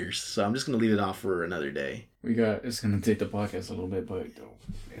 7 years, so I'm just going to leave it off for another day. It's going to take the podcast a little bit, but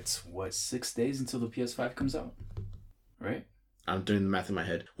it's, 6 days until the PS5 comes out? Right? I'm doing the math in my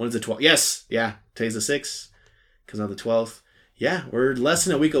head. When is the 12th? Yes! Yeah, today's the 6th. Comes out the 12th. Yeah, we're less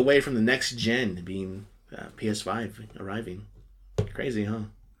than a week away from the next gen being PS5 arriving. Crazy, huh?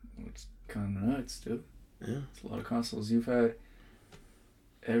 It's kind of nuts, dude. Yeah. It's a lot of consoles. You've had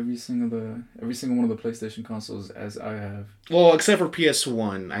every single one of the PlayStation consoles as I have. Well, except for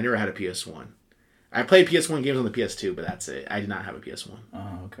PS1. I never had a PS1. I played PS1 games on the PS2, but that's it. I did not have a PS1.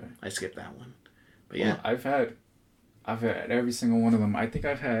 Oh, okay. I skipped that one. But yeah. Well, I've had every single one of them. I think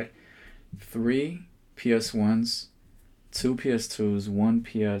I've had 3 PS1s, 2 PS2s, 1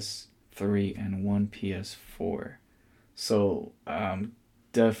 PS3, and 1 PS4. So I'm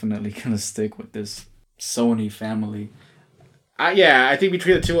definitely going to stick with this Sony family. I think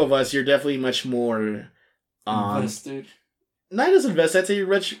between the two of us, you're definitely much more invested. Not as invested. I'd say you're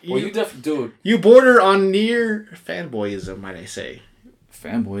rich. You definitely do. You border on near fanboyism, might I say?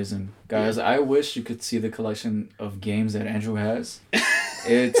 Fanboyism, guys. Yeah. I wish you could see the collection of games that Andrew has.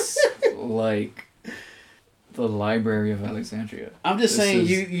 It's like the Library of Alexandria. I'm just saying,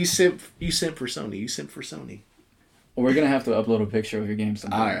 you simp for Sony. You simp for Sony. We're gonna have to upload a picture of your games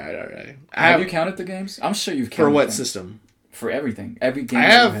sometime. All right. Have you counted the games? I'm sure you've counted for what them. System? For everything, every game. I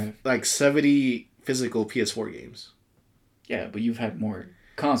have like 70 physical PS4 games. Yeah, but you've had more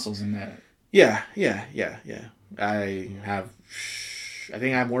consoles than that. Yeah. I have I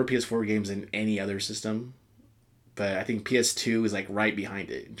think I have more PS4 games than any other system. But I think PS2 is like right behind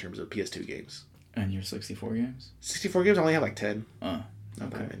it in terms of PS2 games. And your 64 games? 64 games, I only have like 10. Oh, Not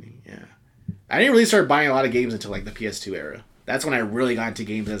okay. that many, yeah. I didn't really start buying a lot of games until like the PS2 era. That's when I really got into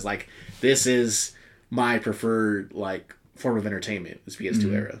games as like, this is my preferred like form of entertainment, this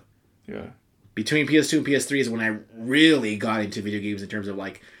PS2 era. Yeah. Between PS2 and PS3 is when I really got into video games in terms of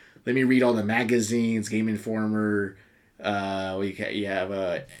like, let me read all the magazines, Game Informer, you have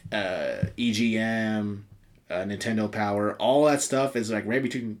EGM, Nintendo Power, all that stuff is like right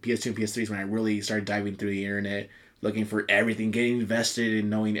between PS2 and PS3 is when I really started diving through the internet, looking for everything, getting invested in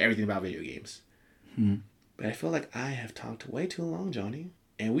knowing everything about video games. But I feel like I have talked way too long, Johnny,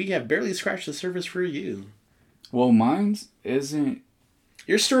 and we have barely scratched the surface for you. Well, mine isn't.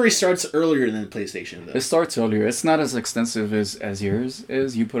 Your story starts earlier than PlayStation, though. It starts earlier. It's not as extensive as yours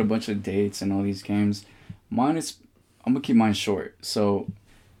is. You put a bunch of dates and all these games. Mine is. I'm gonna keep mine short. So,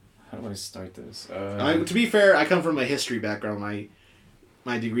 how do I start this? To be fair, I come from a history background.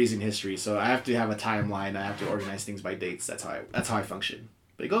 My degree's in history, so I have to have a timeline. I have to organize things by dates. That's how I function.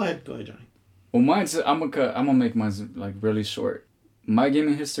 But go ahead, Johnny. Well, mine's. I'm gonna make mine like really short. My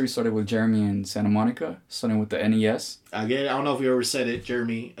gaming history started with Jeremy in Santa Monica, starting with the NES. Again, I don't know if you ever said it.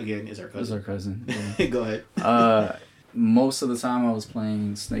 Jeremy, again, is our cousin. Is our cousin. Yeah. Go ahead. Most of the time I was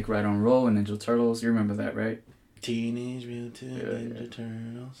playing Snake Ride on Roll and Ninja Turtles. You remember that, right? Teenage Mutant Ninja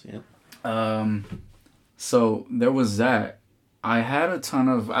Turtles. Yep. So there was that.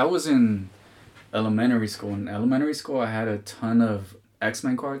 I was in elementary school. In elementary school, I had a ton of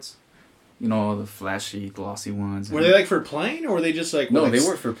X-Men cards. You know, all the flashy, glossy ones. Were they like for playing, or were they just like... No, they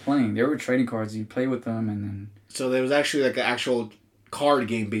were for playing. They were trading cards. You play with them, and then... So there was actually like an actual card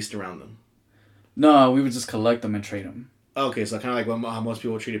game based around them. No, we would just collect them and trade them. Okay, so kind of like how most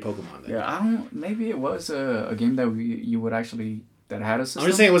people treated Pokemon then. Yeah, maybe it was a game that you would actually... That had a system. I'm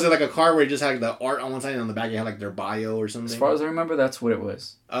just saying, was it like a card where it just had like, the art on one side and on the back you had like their bio or something? As far as I remember, that's what it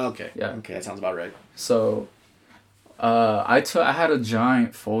was. Oh, okay. Yeah. Okay, that sounds about right. So... I had a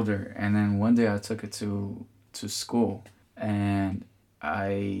giant folder, and then one day I took it to school, and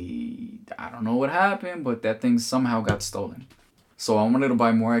I don't know what happened, but that thing somehow got stolen. So I wanted to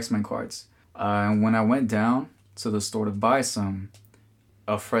buy more X-Men cards, and when I went down to the store to buy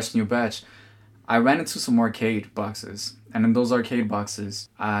a fresh new batch, I ran into some arcade boxes, and in those arcade boxes,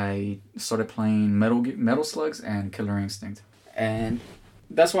 I started playing Metal Slugs and Killer Instinct, and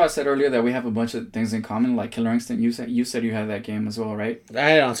that's why I said earlier that we have a bunch of things in common, like Killer Instinct. You said you had that game as well, right? I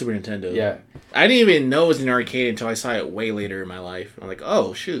had it on Super Nintendo. Yeah. I didn't even know it was an arcade until I saw it way later in my life. I'm like,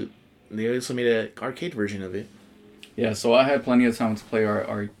 oh, shoot. They also made an arcade version of it. Yeah, so I had plenty of time to play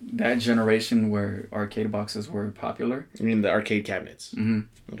our that generation where arcade boxes were popular. I mean, the arcade cabinets.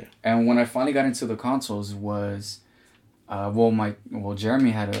 Mm-hmm. Okay. And when I finally got into the consoles was...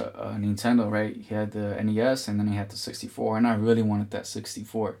 Jeremy had a Nintendo, right? He had the NES, and then he had the 64, and I really wanted that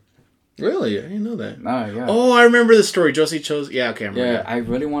 64. Really? I didn't know that. Yeah. Oh, I remember the story. Josie chose... Yeah, okay, I remember that. I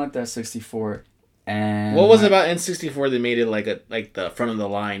really wanted that 64, and... What was it about N64 that made it like the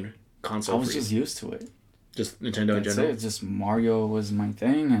front-of-the-line console? I was just used to it. Just Nintendo in That's general? it. Just Mario was my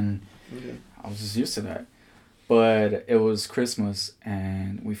thing, and Okay. I was just used to that. But it was Christmas,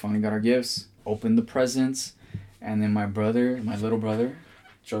 and we finally got our gifts, opened the presents... And then my little brother,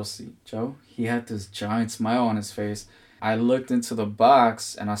 Joe, he had this giant smile on his face. I looked into the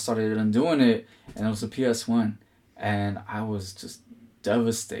box and I started undoing it, and it was a PS1. And I was just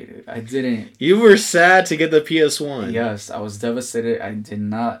devastated. I didn't... You were sad to get the PS1. Yes, I was devastated. I did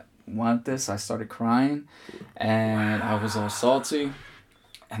not want this. I started crying, and I was all salty.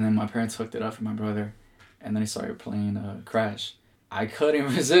 And then my parents hooked it up for my brother, and then he started playing Crash. I couldn't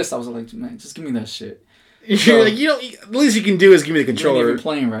resist. I was like, man, just give me that shit. You're like, the least you can do is give me the controller. You ain't even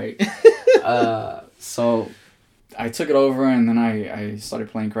playing right. So I took it over, and then I started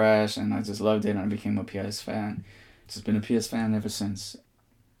playing Crash, and I just loved it, and I became a PS fan. Just been a PS fan ever since.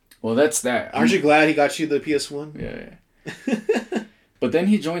 Well, that's that. Aren't you glad he got you the PS1? Yeah. But then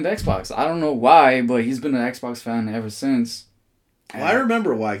he joined Xbox. I don't know why, but he's been an Xbox fan ever since. Well, I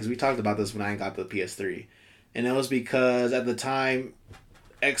remember why, because we talked about this when I got the PS3. And it was because at the time...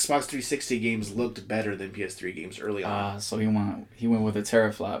 Xbox 360 games looked better than PS3 games early on. So he went with a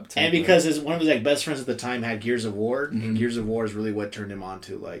teraflop. And because one of his best friends at the time had Gears of War, and Gears of War is really what turned him on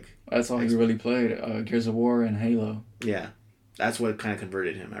to that's all he really played. Gears of War and Halo. Yeah, that's what kind of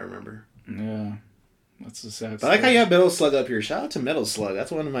converted him. I remember. Yeah, that's a sad. But I like how you have Metal Slug up here. Shout out to Metal Slug.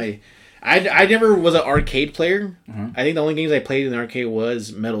 That's one of my. I never was an arcade player. I think the only games I played in the arcade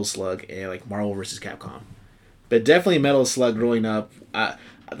was Metal Slug and like Marvel vs. Capcom. But definitely Metal Slug growing up.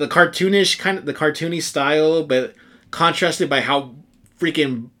 The cartoony style, but contrasted by how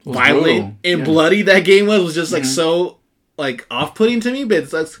freaking was violent brutal. and bloody that game was just like so like off-putting to me,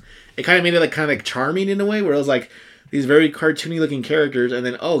 but it kind of made it like kind of like charming in a way where it was like these very cartoony looking characters, and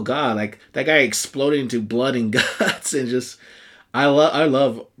then oh god, like that guy exploded into blood and guts, and just I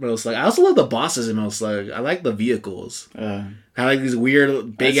love Metal Slug. I also love the bosses in Metal Slug. I like the vehicles. I like these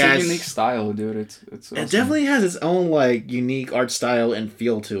weird big ass. It's a unique style, dude. It's awesome. It definitely has its own like unique art style and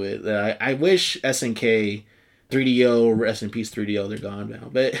feel to it. That I wish SNK, 3DO, rest in peace 3DO, they're gone now.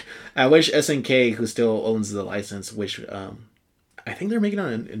 But I wish SNK, who still owns the license, which I think they're making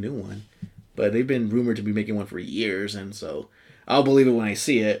on a new one, but they've been rumored to be making one for years, and so I'll believe it when I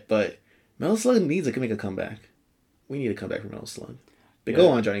see it. But Metal Slug needs to make a comeback. We need a comeback for Metal Slug. But go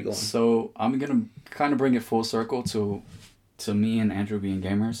on, Johnny, go on. So I'm gonna kind of bring it full circle to me and Andrew being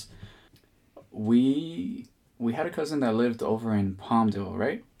gamers. We had a cousin that lived over in Palmdale,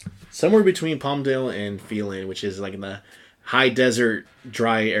 right? Somewhere between Palmdale and Phelan, which is like in the high desert,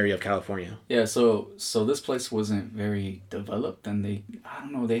 dry area of California. Yeah, so this place wasn't very developed, and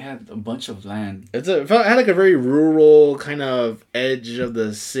they had a bunch of land. It had like a very rural kind of edge of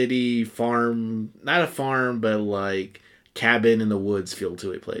the city farm, not a farm, but like cabin in the woods feel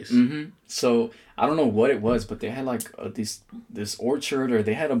to a place. Mm-hmm. So I don't know what it was, but they had like this orchard, or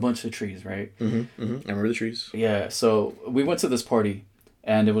they had a bunch of trees, right? Mm-hmm. Mm-hmm. I remember the trees. Yeah. So we went to this party,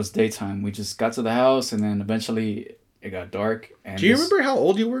 and it was daytime. We just got to the house, and then eventually it got dark. And do you remember how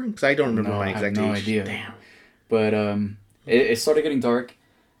old you were? Because I don't remember my exact age. I have no idea. Damn. But it started getting dark.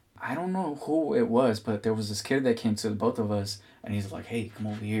 I don't know who it was, but there was this kid that came to both of us, and he's like, "Hey, come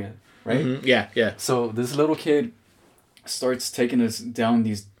over here," right? Mm-hmm. Yeah, yeah. So this little kid starts taking us down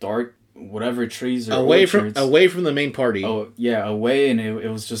these dark whatever trees or away orchards. from the main party. Oh yeah, away, and it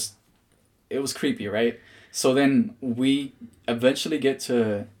was creepy, right? So then we eventually get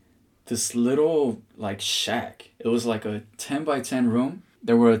to this little like shack. It was like a 10 by 10 room.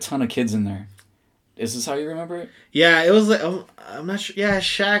 There were a ton of kids in there. Is this how you remember it? Yeah, it was like I'm not sure. Yeah,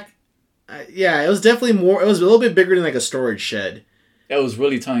 shack. Yeah, it was definitely more. It was a little bit bigger than like a storage shed. It was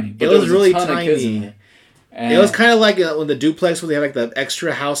really tiny. But it was really tiny. And it was kind of like when the duplex where they have like the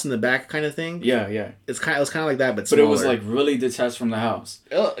extra house in the back kind of thing. Yeah. It was kind of like that, but smaller. But it was like really detached from the house.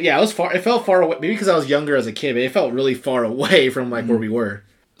 Yeah, it was far. It felt far away. Maybe because I was younger as a kid, but it felt really far away from like where we were.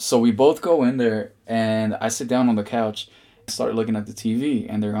 So we both go in there, and I sit down on the couch, start looking at the TV,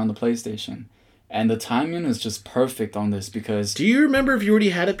 and they're on the PlayStation. And the timing is just perfect on this because... Do you remember if you already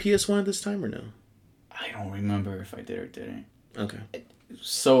had a PS1 at this time or no? I don't remember if I did or didn't. Okay.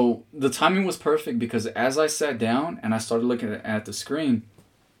 So the timing was perfect because as I sat down and I started looking at the screen,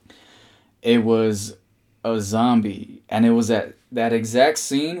 it was a zombie. And it was that exact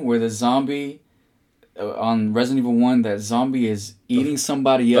scene where the zombie... on Resident Evil 1, that zombie is eating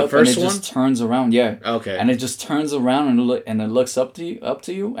somebody up, and it just turns around. Yeah. Okay. And it just turns around and it looks up to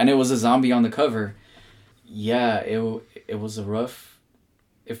you, and it was a zombie on the cover. Yeah, it was a rough.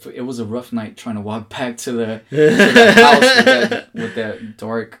 It was a rough night trying to walk back to the house with that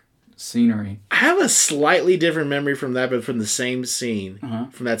dark scenery. I have a slightly different memory from that, but from the same scene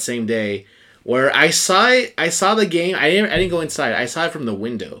from that same day, where I saw the game. I didn't go inside. I saw it from the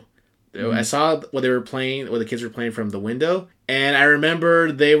window. Mm-hmm. I saw what the kids were playing from the window, and I remember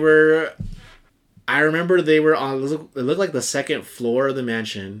they were on. It looked like the second floor of the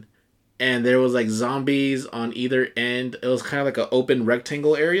mansion, and there was like zombies on either end. It was kind of like an open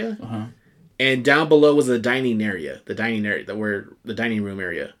rectangle area, and down below was the dining room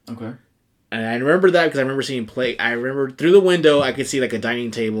area. Okay. And I remember that because I remember seeing play. I remember through the window I could see like a dining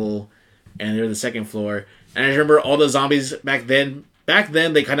table, and they're the second floor. And I remember all the zombies back then. Back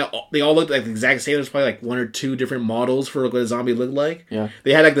then, they all looked like the exact same. There's probably like one or two different models for what a zombie looked like. Yeah.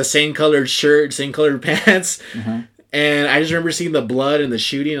 They had like the same colored shirt, same colored pants. And I just remember seeing the blood and the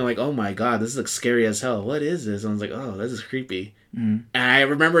shooting. And I'm like, oh my god, this looks scary as hell. What is this? And I was like, oh, this is creepy. And I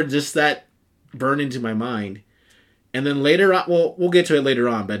remember just that burned into my mind. And then later on, we'll get to it later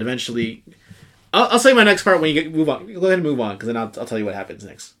on, but eventually, I'll say my next part when you move on. Go ahead and move on, because then I'll tell you what happens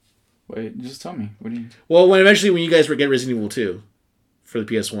next. Wait, just tell me. What do you? Well, when you guys get Resident Evil 2. For the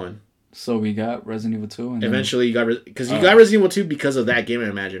PS1. So we got Resident Evil 2? And eventually you got Resident Evil 2 because of that game, I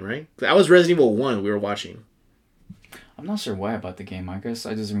imagine, right? That was Resident Evil 1 we were watching. I'm not sure why I bought the game. I guess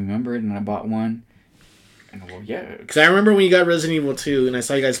I just remember it and I bought one. And well, yeah. Because I remember when you got Resident Evil 2 and I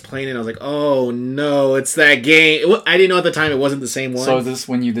saw you guys playing it, I was like, oh no, it's that game. I didn't know at the time it wasn't the same one. So is this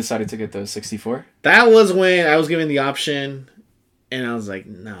when you decided to get the 64? That was when I was given the option and I was like,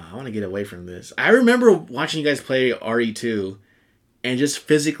 no, I want to get away from this. I remember watching you guys play RE2 and just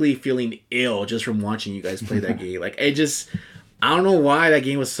physically feeling ill just from watching you guys play that game. Like, I don't know why that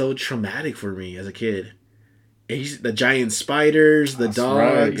game was so traumatic for me as a kid. The giant spiders, the That's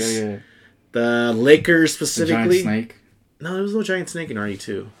dogs, right. Yeah. the liquors The specifically. giant snake. No, there was no giant snake in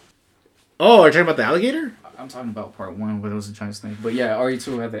RE2. Oh, are you talking about the alligator? I'm talking about part 1 where there was a giant snake. But yeah,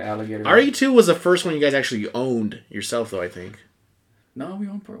 RE2 had the alligator. RE2 was the first one you guys actually owned yourself, though, I think. No, we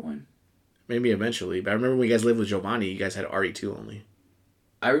owned part 1. Maybe eventually. But I remember when you guys lived with Giovanni, you guys had RE2 only.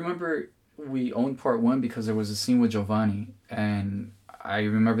 I remember we owned part 1 because there was a scene with Giovanni. And I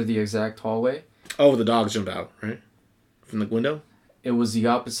remember the exact hallway. Oh, the dogs jumped out, right? From the window? It was the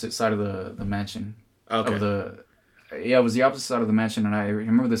opposite side of the mansion. Okay. Yeah, it was the opposite side of the mansion, and I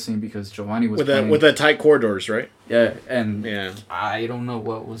remember the scene because Giovanni was playing. With the tight corridors, right? Yeah, and Yeah. I don't know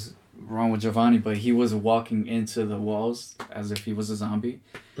what was wrong with Giovanni, but he was walking into the walls as if he was a zombie,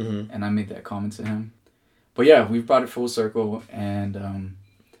 and I made that comment to him. But yeah, we've brought it full circle, and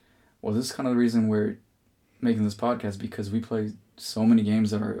well, this is kind of the reason we're making this podcast, because we play so many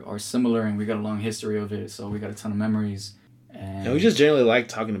games that are similar, and we got a long history of it, so we got a ton of memories. And we just generally like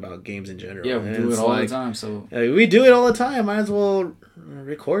talking about games in general. Yeah, we do it all the time. So we do it all the time. Might as well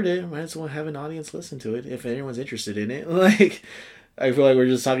record it. Might as well have an audience listen to it if anyone's interested in it. Like, I feel like we're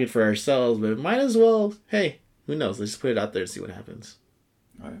just talking for ourselves, but might as well. Hey, who knows? Let's just put it out there and see what happens.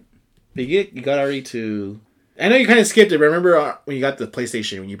 All right. But you got RE2. I know you kind of skipped it, but remember when you got the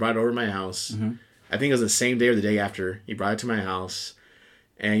PlayStation, when you brought it over to my house? Mm-hmm. I think it was the same day or the day after. You brought it to my house.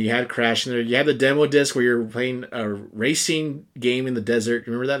 And you had Crash in there. You had the demo disc where you're playing a racing game in the desert.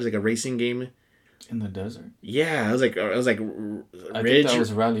 Remember that? It was like a racing game. In the desert? Yeah, it was like I think that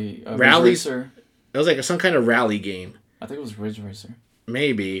was Rally Racer. It was like some kind of rally game. I think it was Ridge Racer.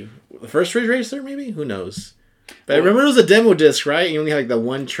 Maybe the first Ridge Racer. Maybe, who knows? But I remember it was a demo disc, right? You only had like the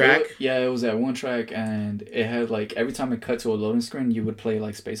one track. It was that one track, and it had like every time it cut to a loading screen, you would play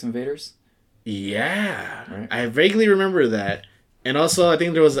like Space Invaders. Yeah, right? I vaguely remember that. And also, I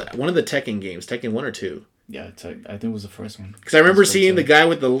think there was one of the Tekken games, Tekken 1 or 2. Yeah, I think it was the first one. Because I remember seeing the guy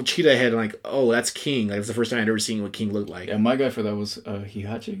with the cheetah head, and like, oh, that's King. Like, that's the first time I'd ever seen what King looked like. Yeah, my guy for that was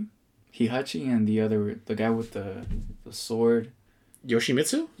Hihachi. Hihachi and the guy with the sword.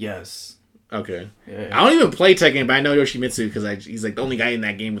 Yoshimitsu? Yes. Okay. Yeah. I don't even play Tekken, but I know Yoshimitsu because he's like the only guy in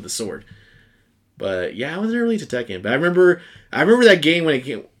that game with the sword. But yeah, I wasn't really to Tekken. But I remember that game when it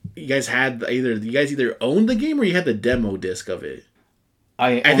came. You guys either owned the game or you had the demo disc of it.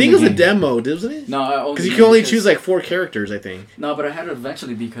 I think it was a demo, wasn't it? No, because you could only choose like 4 characters, I think. No, but I had it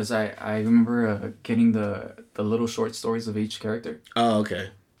eventually because I remember getting the little short stories of each character. Oh, okay.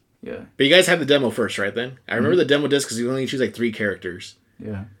 Yeah. But you guys had the demo first, right? Then I remember the demo disc because you only choose like 3 characters.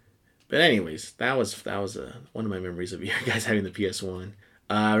 Yeah. But anyways, that was one of my memories of you guys having the PS1.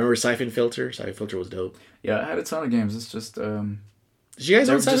 I remember Siphon Filter. Siphon Filter was dope. Yeah, I had a ton of games. It's just did you guys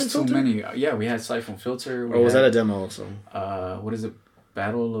own Siphon Filter? Too many. Yeah, we had Siphon Filter. Or was that a demo also? What is it?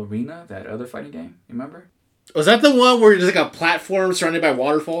 Battle Arena, that other fighting game. You remember? Was that the one where there's like a platform surrounded by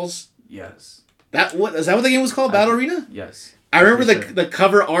waterfalls? Yes. Is that what the game was called? Battle Arena? Yes. I remember the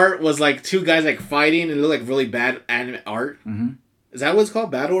cover art was like 2 guys like fighting and it looked like really bad anime art. Mm-hmm. Is that what it's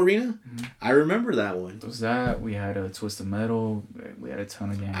called? Battle Arena? Mm-hmm. I remember that one. It was that. We had Twisted Metal. We had a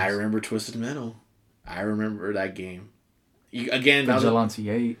ton of games. I remember Twisted Metal. I remember that game. Vigilante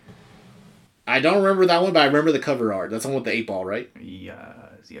 8. I don't remember that one, but I remember the cover art. That's the one with the 8-ball, right?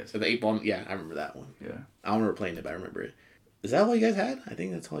 Yes. So the 8-ball, yeah, I remember that one. Yeah. I don't remember playing it, but I remember it. Is that all you guys had? I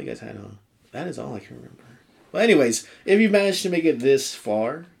think that's all you guys had, huh? That is all I can remember. Well, anyways, if you managed to make it this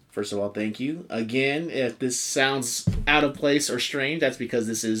far, first of all, thank you. Again, if this sounds out of place or strange, that's because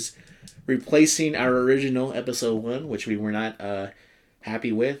this is replacing our original episode 1, which we were not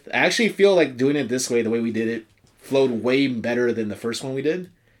happy with. I actually feel like doing it this way, the way we did it, flowed way better than the first one we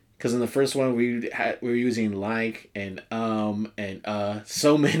did. Because in the first one, we were using like and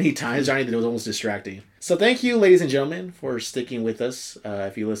so many times, Johnny, that it was almost distracting. So thank you, ladies and gentlemen, for sticking with us.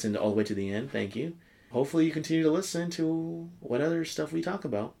 If you listened all the way to the end, thank you. Hopefully you continue to listen to what other stuff we talk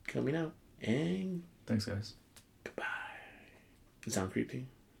about coming out. And thanks, guys. Goodbye. Does it sound creepy?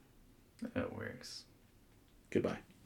 That works. Goodbye.